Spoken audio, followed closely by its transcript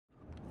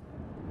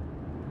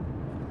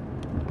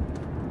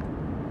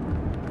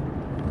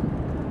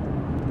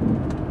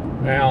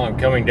Well, I'm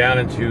coming down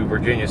into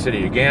Virginia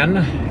City again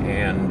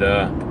and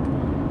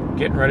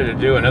getting ready to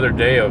do another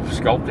day of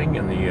sculpting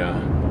in the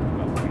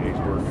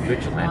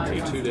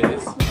Vigilante. 2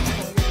 days.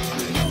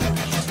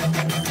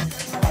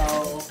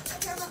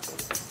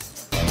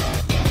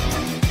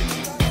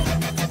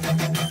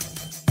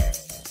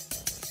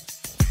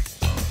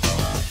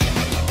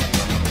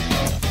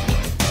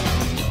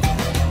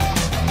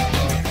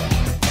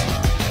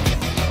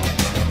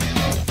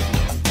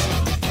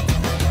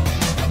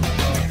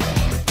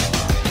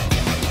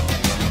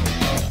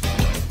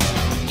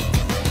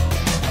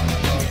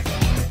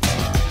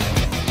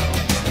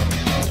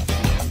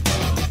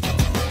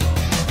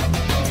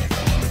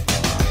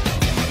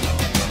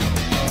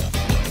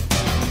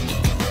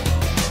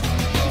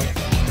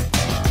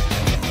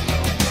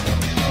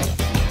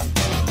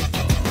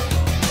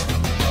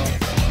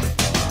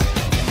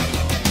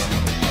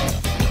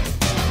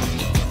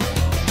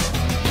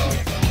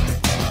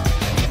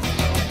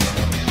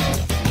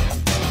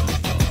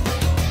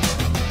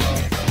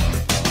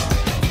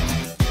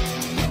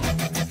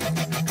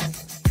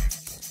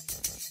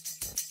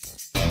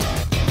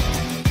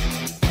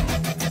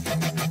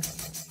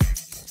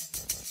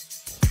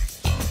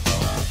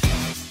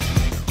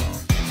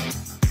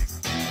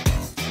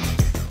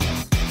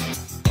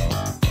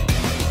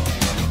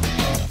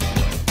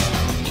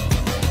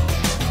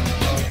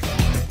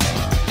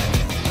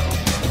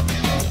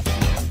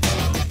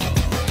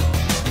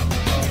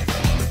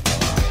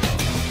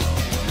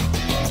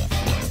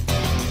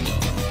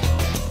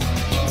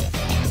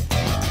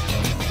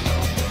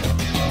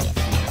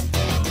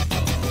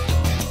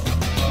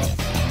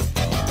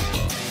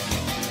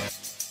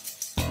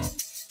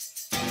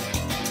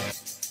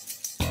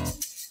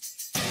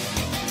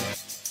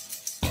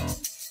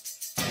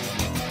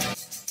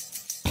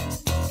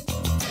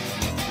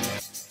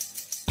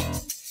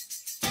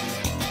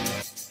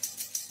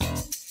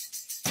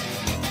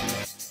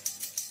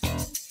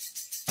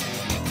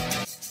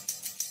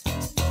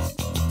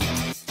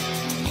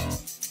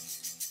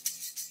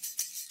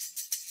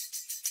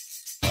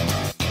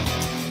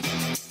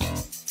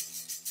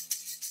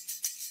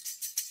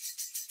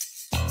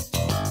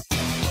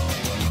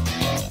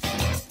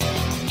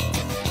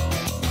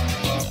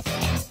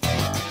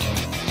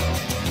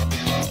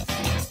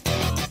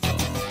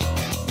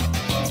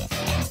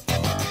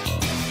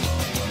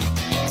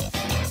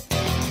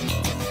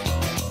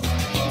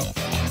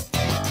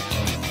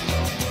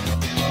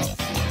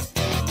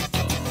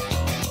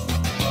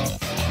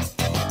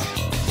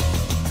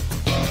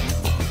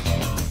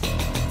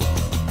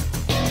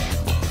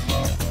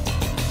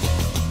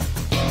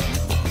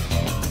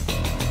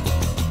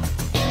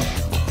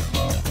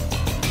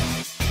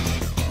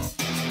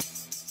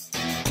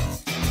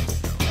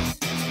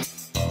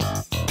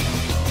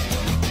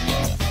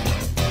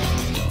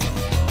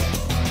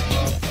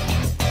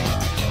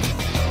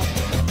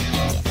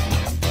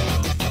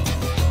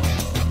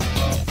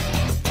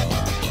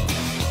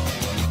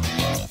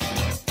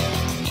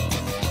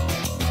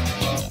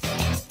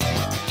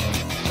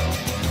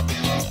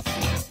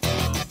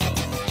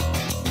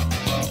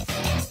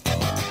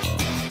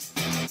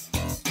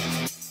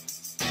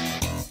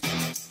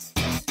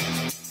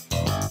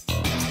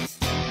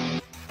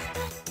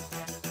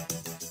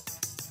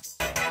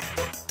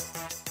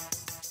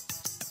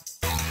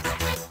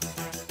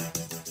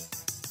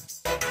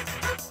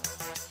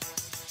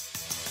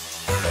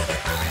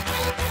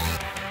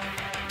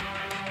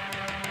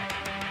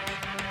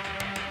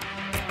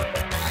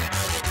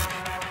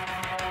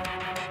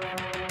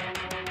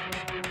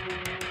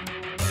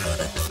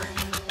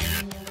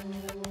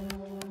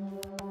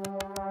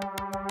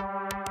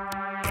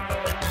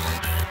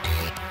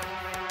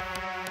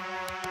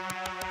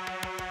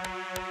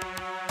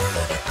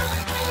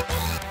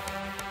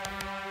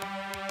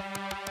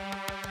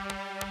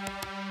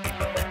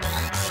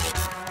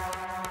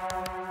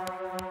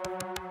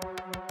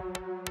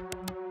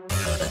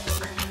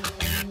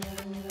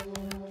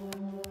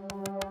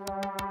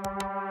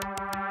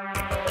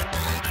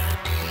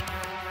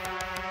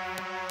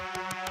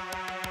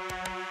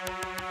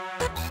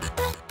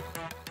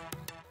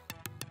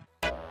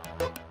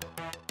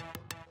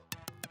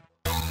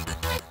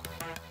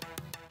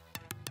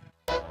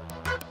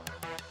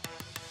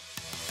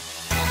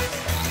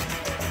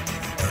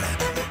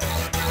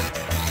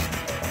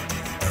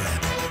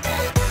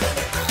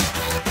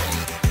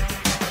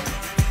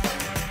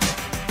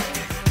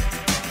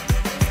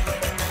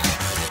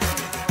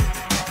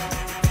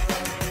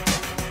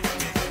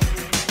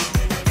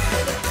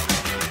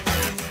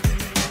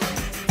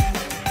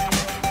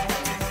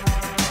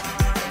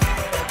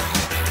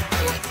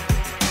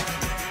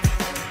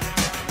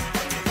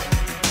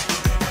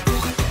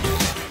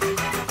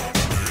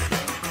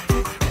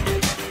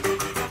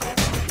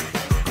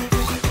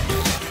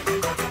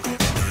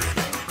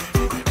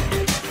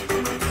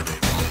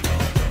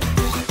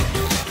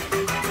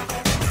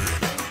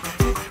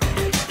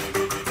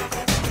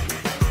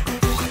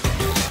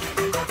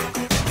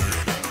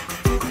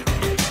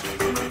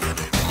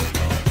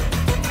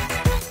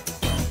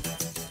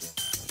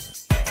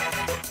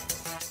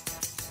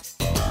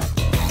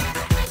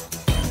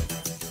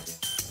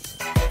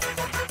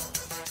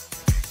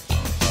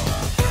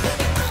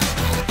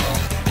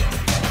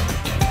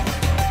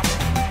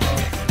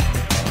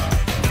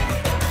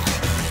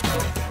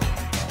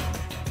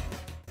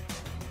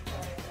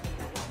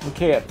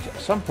 Okay, at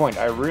some point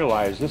I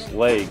realized this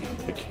leg,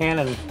 the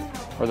cannon,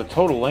 or the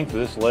total length of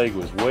this leg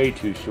was way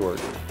too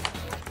short.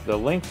 The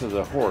length of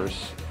the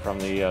horse from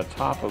the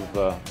top of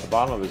the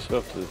bottom of his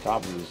hoof to the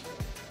top of his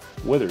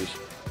withers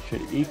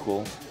should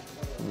equal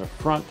from the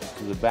front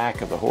to the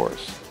back of the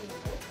horse.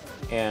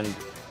 And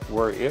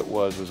where it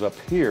was up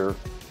here,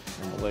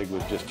 and the leg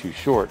was just too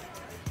short.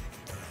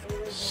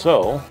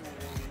 So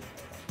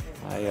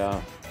I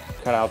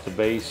cut out the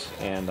base,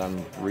 and I'm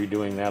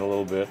redoing that a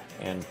little bit,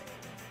 and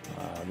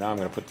now I'm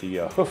going to put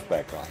the hoof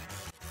back on.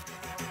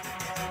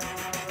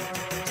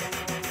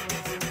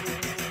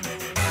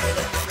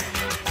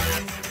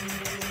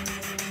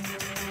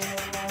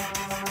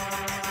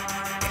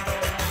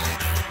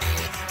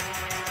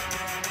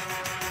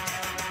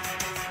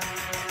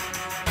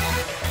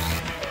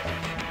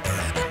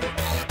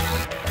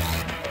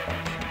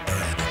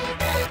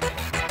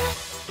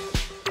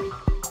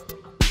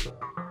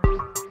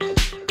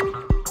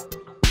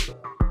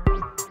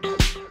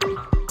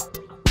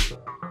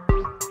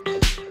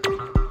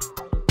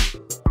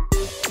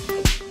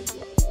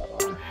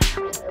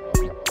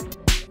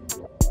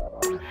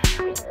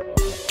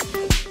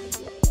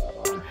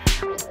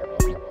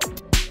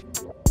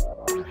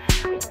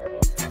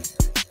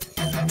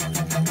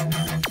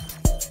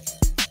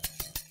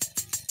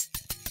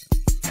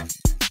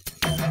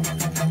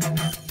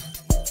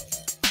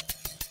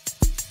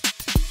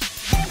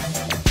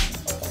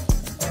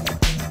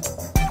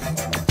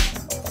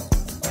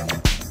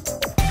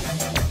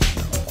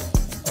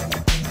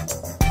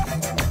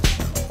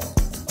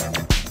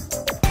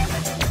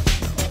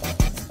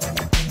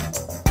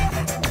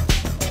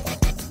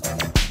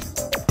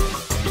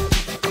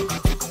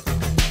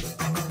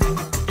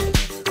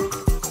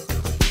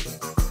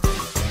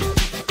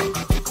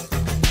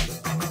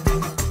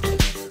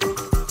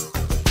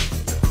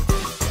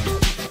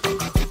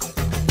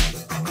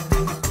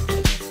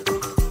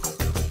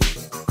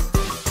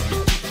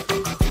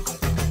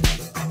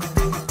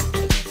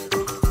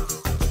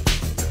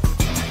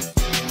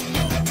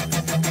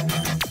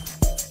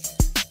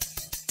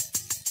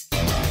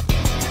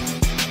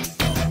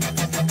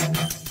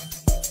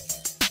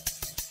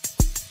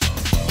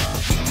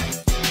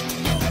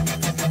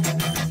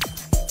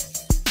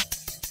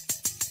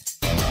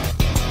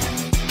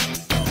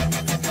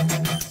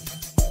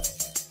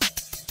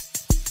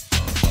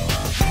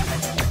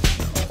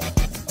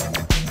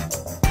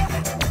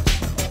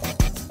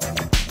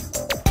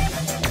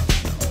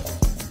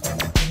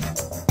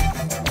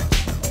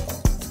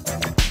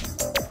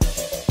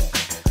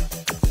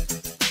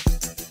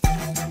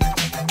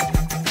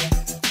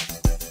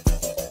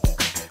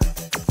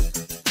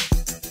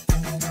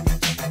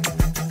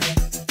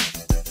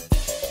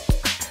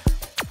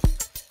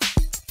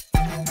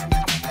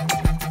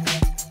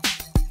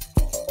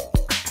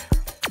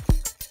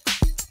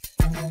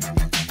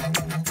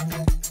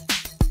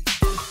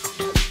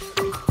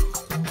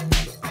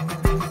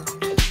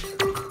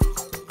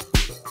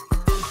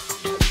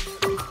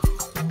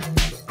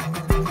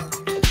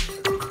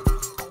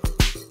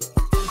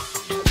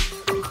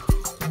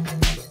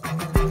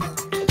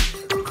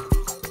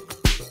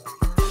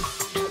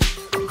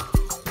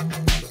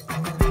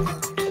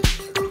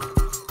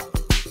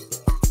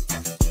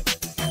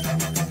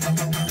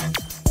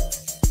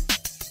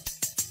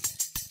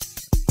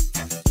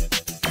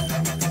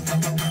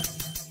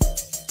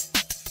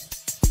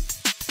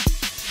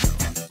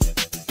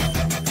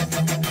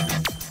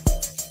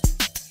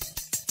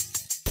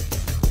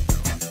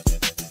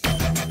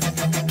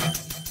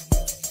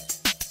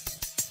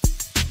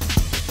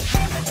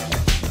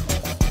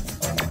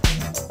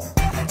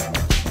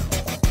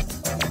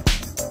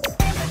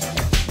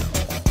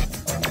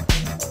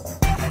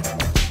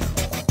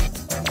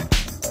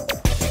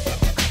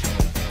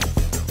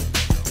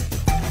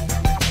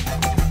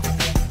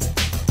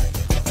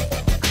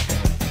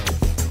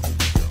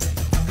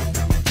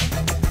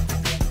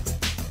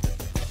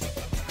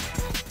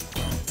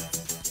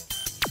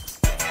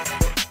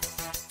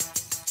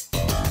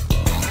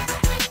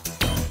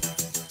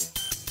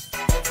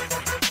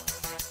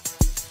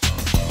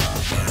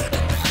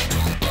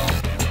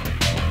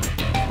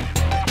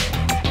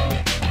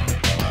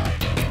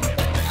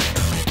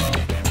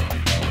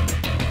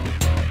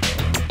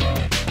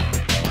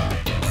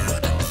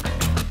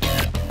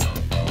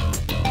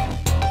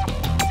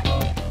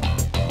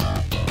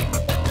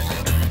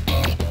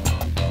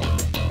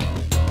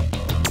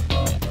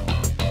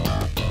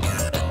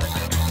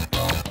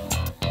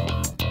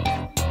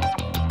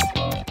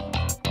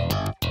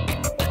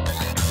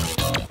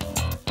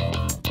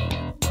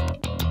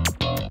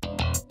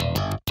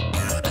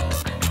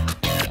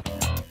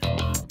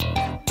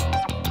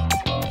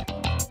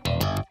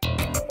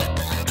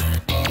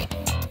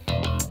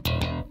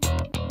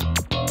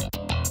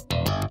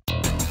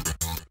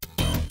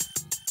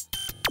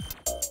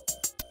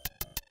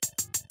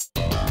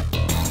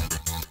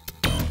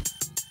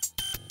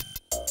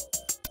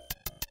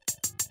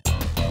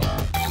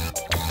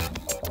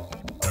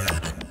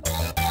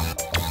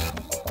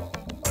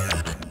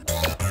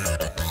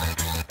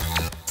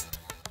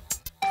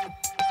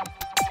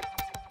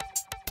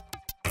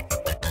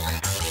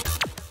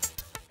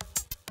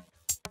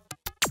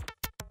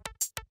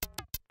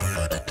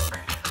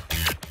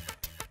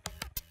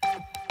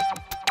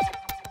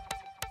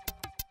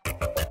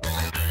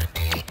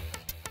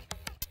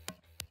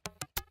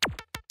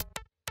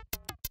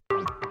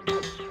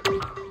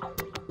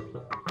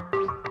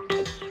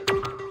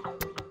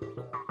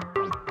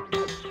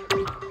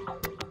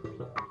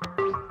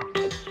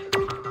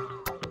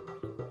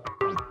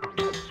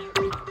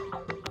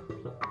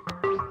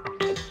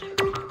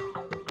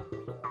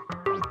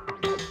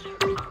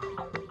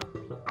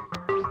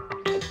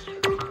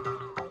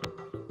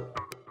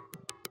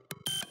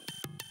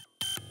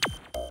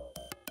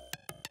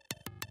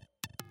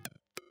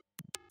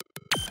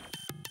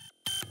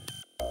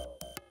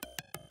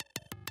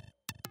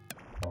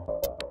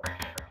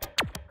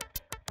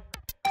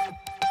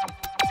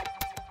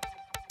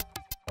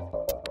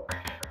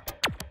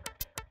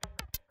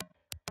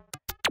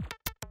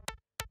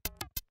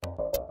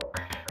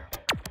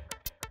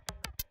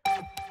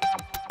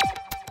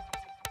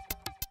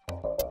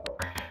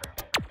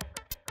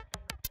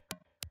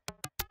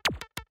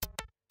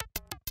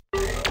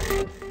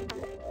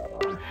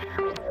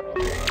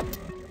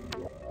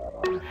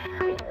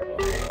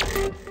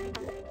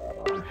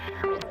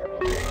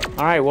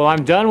 All right, well,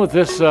 I'm done with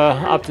this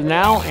up to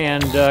now,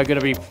 and going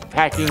to be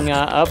packing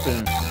up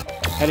and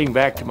heading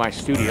back to my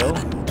studio.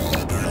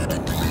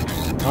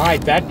 All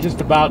right, that just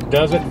about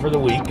does it for the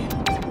week.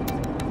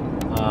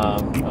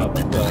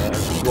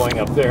 Going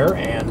up there,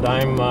 and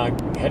I'm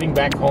heading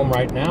back home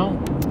right now,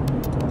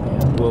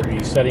 and we'll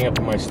be setting up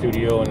in my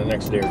studio in the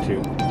next day or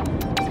two.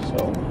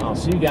 So I'll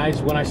see you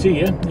guys when I see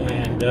you,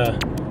 and I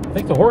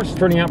think the horse is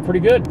turning out pretty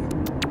good.